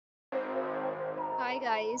Hi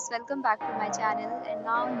guys, welcome back to my channel and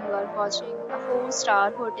now you are watching a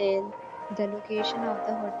 4-star hotel. The location of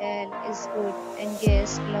the hotel is good and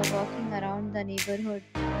guests love walking around the neighborhood.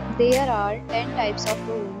 There are 10 types of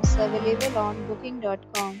rooms available on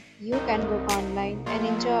booking.com. You can book online and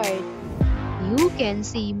enjoy it. You can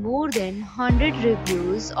see more than 100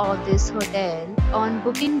 reviews of this hotel on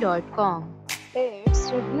booking.com.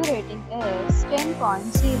 Its review rating is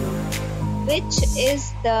 10.0, which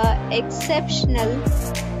is the exceptional.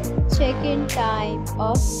 Check-in time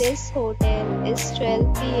of this hotel is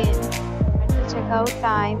 12 p.m. and the check-out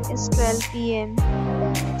time is 12 p.m.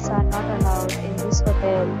 Pets are not allowed in this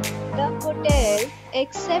hotel. The hotel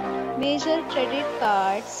accepts major credit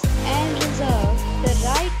cards and reserves the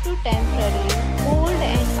right to temporarily hold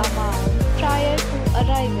an amount prior to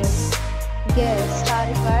arrival. Guests are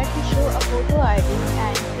required to show a photo ID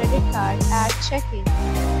and credit card at check-in.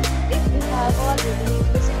 If you have already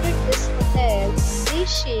visited this hotel,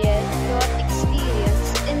 please share your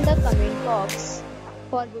experience in the comment box.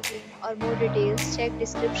 For booking or more details, check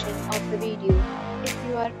description of the video. If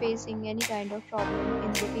you are facing any kind of problem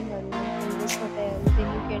in booking a room in this hotel,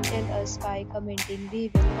 then you can tell us by commenting. We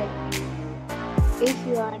will help you. If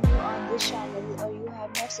you are new on this channel or you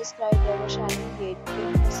have not subscribed our channel yet,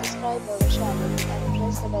 then subscribe our channel and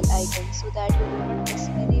press the bell icon so that you will not miss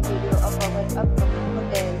any video of our upcoming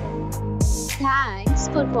hotel. Thanks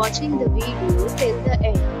for watching the video till the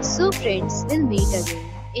end. So friends, we'll meet again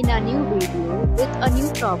in a new video with a new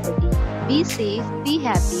property. Be safe, be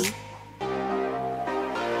happy.